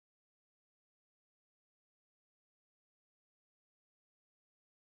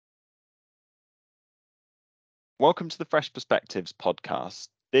Welcome to the Fresh Perspectives podcast.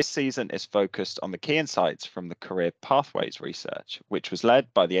 This season is focused on the key insights from the Career Pathways research, which was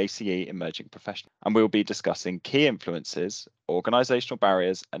led by the ACE Emerging Professionals. And we'll be discussing key influences, organisational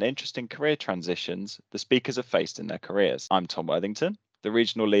barriers, and interesting career transitions the speakers have faced in their careers. I'm Tom Worthington, the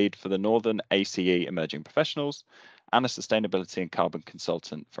regional lead for the Northern ACE Emerging Professionals and a sustainability and carbon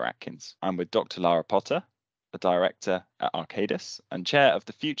consultant for Atkins. I'm with Dr. Lara Potter, the director at Arcadis and chair of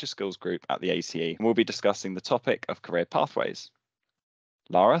the Future Skills Group at the ACE, and we'll be discussing the topic of career pathways.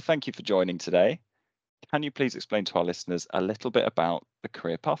 Lara, thank you for joining today. Can you please explain to our listeners a little bit about the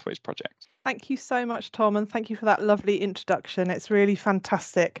Career Pathways project? Thank you so much, Tom, and thank you for that lovely introduction. It's really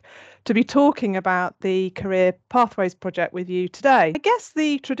fantastic to be talking about the Career Pathways project with you today. I guess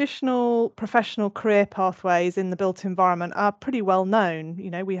the traditional professional career pathways in the built environment are pretty well known.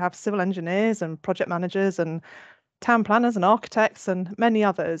 You know, we have civil engineers and project managers and town planners and architects and many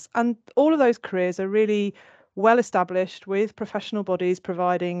others. And all of those careers are really well established with professional bodies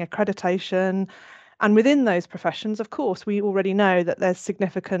providing accreditation. And within those professions, of course, we already know that there's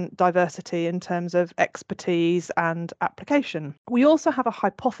significant diversity in terms of expertise and application. We also have a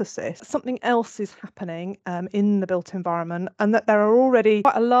hypothesis that something else is happening in the built environment, and that there are already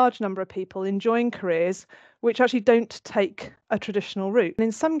quite a large number of people enjoying careers which actually don't take a traditional route, and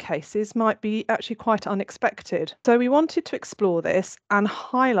in some cases might be actually quite unexpected. So we wanted to explore this and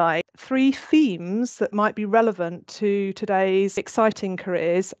highlight three themes that might be relevant to today's exciting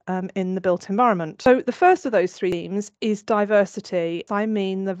careers in the built environment. So the first of those three themes is diversity. I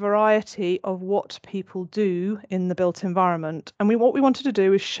mean the variety of what people do in the built environment. And what we wanted to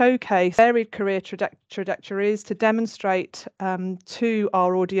do is showcase varied career trajectories to demonstrate to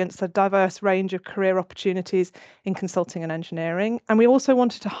our audience the diverse range of career opportunities in consulting and engineering. And we also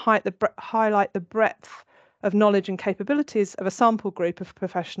wanted to highlight the breadth of knowledge and capabilities of a sample group of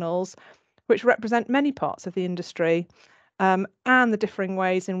professionals which represent many parts of the industry and the differing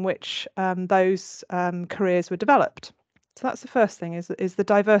ways in which those careers were developed. So that's the first thing, is the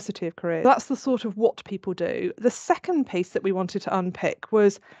diversity of careers. That's the sort of what people do. The second piece that we wanted to unpick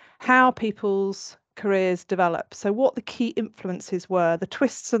was how people's careers develop. So what the key influences were, the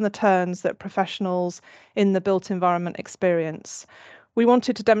twists and the turns that professionals in the built environment experience. We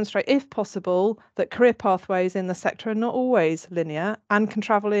wanted to demonstrate, if possible, that career pathways in the sector are not always linear and can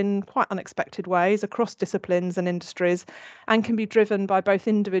travel in quite unexpected ways across disciplines and industries and can be driven by both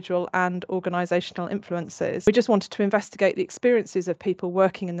individual and organisational influences. We just wanted to investigate the experiences of people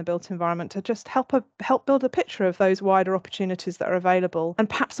working in the built environment to just help build a picture of those wider opportunities that are available and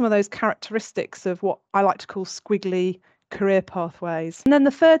perhaps some of those characteristics of what I like to call squiggly career pathways. And then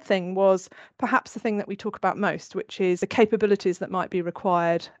the third thing was perhaps the thing that we talk about most, which is the capabilities that might be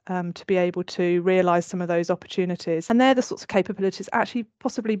required to be able to realise some of those opportunities. And they're the sorts of capabilities actually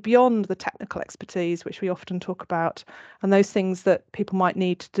possibly beyond the technical expertise, which we often talk about, and those things that people might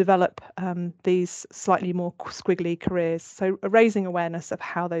need to develop these slightly more squiggly careers. So raising awareness of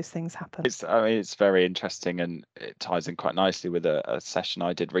how those things happen. It's very interesting, and it ties in quite nicely with a session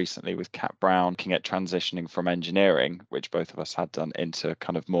I did recently with Kat Brown, looking at transitioning from engineering, which both of us had done, into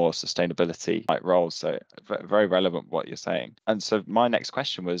kind of more sustainability type roles. So very relevant what you're saying. And so my next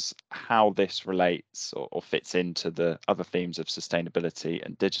question was how this relates or fits into the other themes of sustainability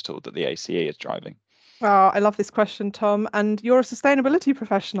and digital that the ACE is driving. Oh, I love this question, Tom. And you're a sustainability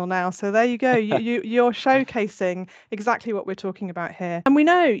professional now. So there you go. You're showcasing exactly what we're talking about here. And we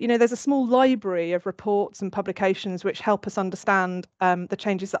know, there's a small library of reports and publications which help us understand the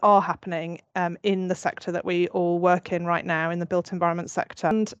changes that are happening in the sector that we all work in right now, in the built environment sector.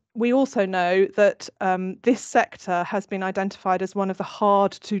 And we also know that this sector has been identified as one of the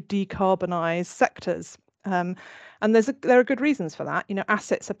hard to decarbonise sectors. And there are good reasons for that.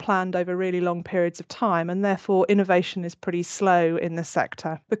 Assets are planned over really long periods of time, and therefore innovation is pretty slow in this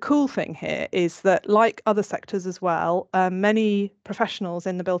sector. The cool thing here is that, like other sectors as well, many professionals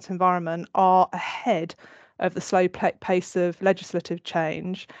in the built environment are ahead of the slow pace of legislative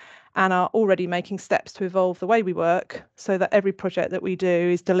change and are already making steps to evolve the way we work so that every project that we do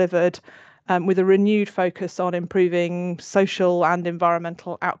is delivered with a renewed focus on improving social and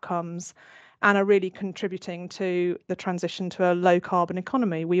environmental outcomes, and are really contributing to the transition to a low carbon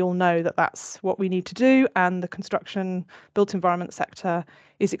economy. We all know that that's what we need to do, and the construction built environment sector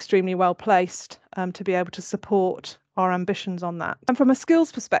is extremely well placed to be able to support our ambitions on that. And from a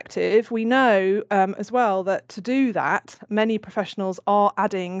skills perspective, we know as well that to do that, many professionals are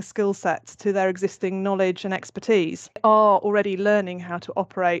adding skill sets to their existing knowledge and expertise. They are already learning how to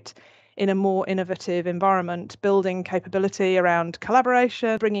operate in a more innovative environment, building capability around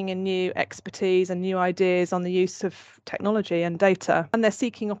collaboration, bringing in new expertise and new ideas on the use of technology and data. And they're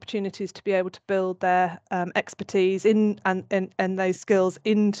seeking opportunities to be able to build their expertise and those skills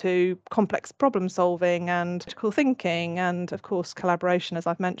into complex problem solving and critical thinking and, of course, collaboration, as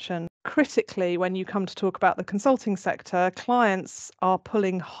I've mentioned. Critically, when you come to talk about the consulting sector, clients are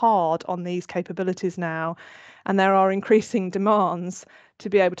pulling hard on these capabilities now, and there are increasing demands to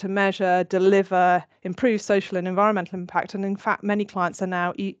be able to measure, deliver, improve social and environmental impact. And in fact, many clients are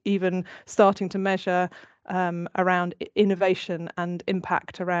now even starting to measure around innovation and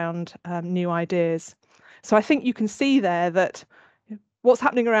impact around new ideas. So I think you can see there that what's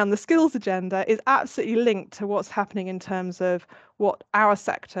happening around the skills agenda is absolutely linked to what's happening in terms of what our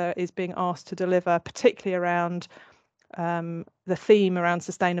sector is being asked to deliver, particularly around the theme around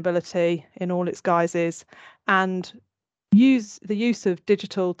sustainability in all its guises, and the use of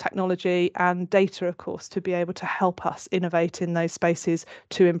digital technology and data, of course, to be able to help us innovate in those spaces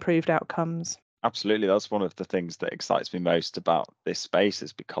to improved outcomes. Absolutely. That's one of the things that excites me most about this space,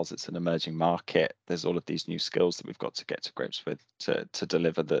 is because it's an emerging market. There's all of these new skills that we've got to get to grips with to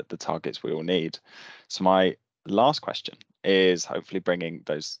deliver the targets we all need. So my last question is hopefully bringing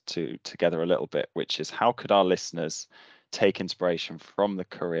those two together a little bit, which is, how could our listeners take inspiration from the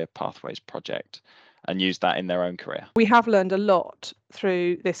Career Pathways project and use that in their own career? We have learned a lot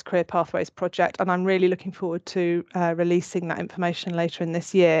through this Career Pathways project, and I'm really looking forward to releasing that information later in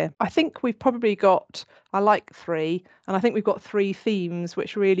this year. I think we've probably got, I like three, and I think we've got three themes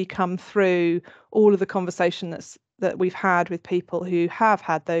which really come through all of the conversation that we've had with people who have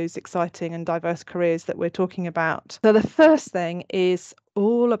had those exciting and diverse careers that we're talking about. So the first thing is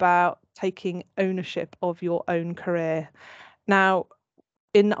all about taking ownership of your own career. Now,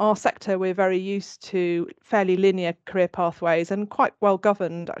 in our sector, we're very used to fairly linear career pathways and quite well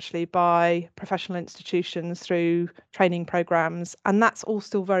governed actually by professional institutions through training programs, and that's all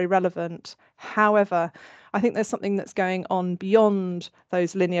still very relevant. However, I think there's something that's going on beyond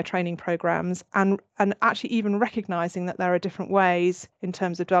those linear training programs, and actually even recognizing that there are different ways in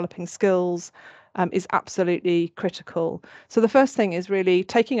terms of developing skills is absolutely critical. So the first thing is really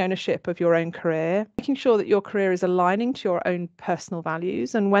taking ownership of your own career, making sure that your career is aligning to your own personal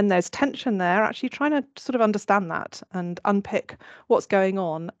values. And when there's tension there, actually trying to sort of understand that and unpick what's going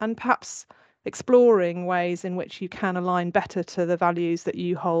on, and perhaps exploring ways in which you can align better to the values that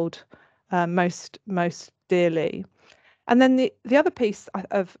you hold most dearly. And then the other piece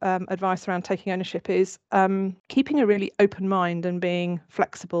of advice around taking ownership is keeping a really open mind and being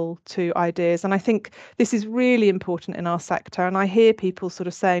flexible to ideas. And I think this is really important in our sector. And I hear people sort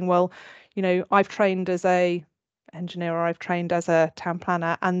of saying, well, you know, I've trained as a engineer, or I've trained as a town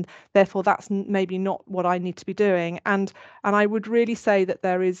planner, and therefore that's maybe not what I need to be doing. And I would really say that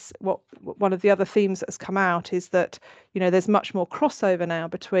there is one of the other themes that's come out is that, you know, there's much more crossover now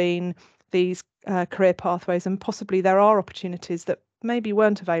between these career pathways, and possibly there are opportunities that maybe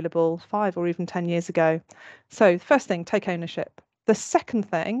weren't available 5 or even 10 years ago. So first thing, take ownership. The second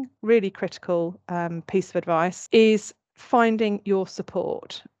thing, really critical piece of advice, is finding your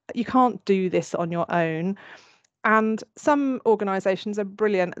support. You can't do this on your own, and some organisations are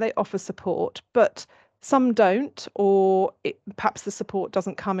brilliant, they offer support, but some don't, or perhaps the support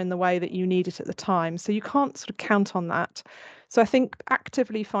doesn't come in the way that you need it at the time. So you can't sort of count on that. So I think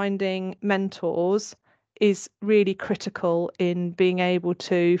actively finding mentors is really critical in being able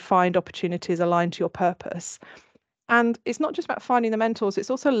to find opportunities aligned to your purpose. And it's not just about finding the mentors, it's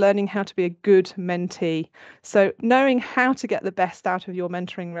also learning how to be a good mentee. So knowing how to get the best out of your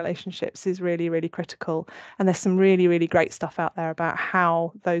mentoring relationships is really, really critical. And there's some really, really great stuff out there about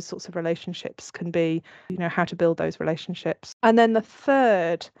how those sorts of relationships can be, you know, how to build those relationships. And then the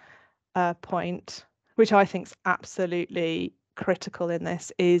third point, which I think is absolutely critical in this,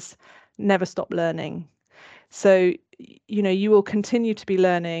 is never stop learning. So, you know, you will continue to be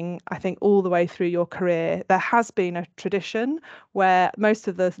learning, I think, all the way through your career. There has been a tradition where most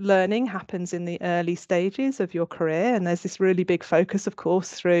of the learning happens in the early stages of your career. And there's this really big focus, of course,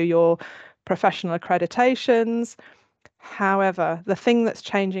 through your professional accreditations. However, the thing that's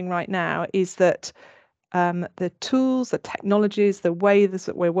changing right now is that the tools, the technologies, the ways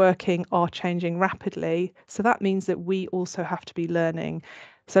that we're working are changing rapidly. So that means that we also have to be learning.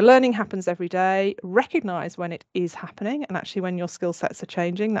 So learning happens every day. Recognize when it is happening, and actually when your skill sets are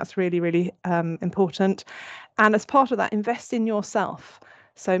changing. That's really, really important. And as part of that, invest in yourself.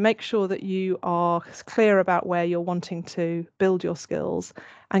 So make sure that you are clear about where you're wanting to build your skills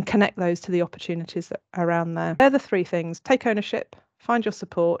and connect those to the opportunities that are around there. They're the three things: take ownership, find your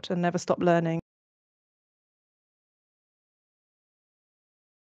support, and never stop learning.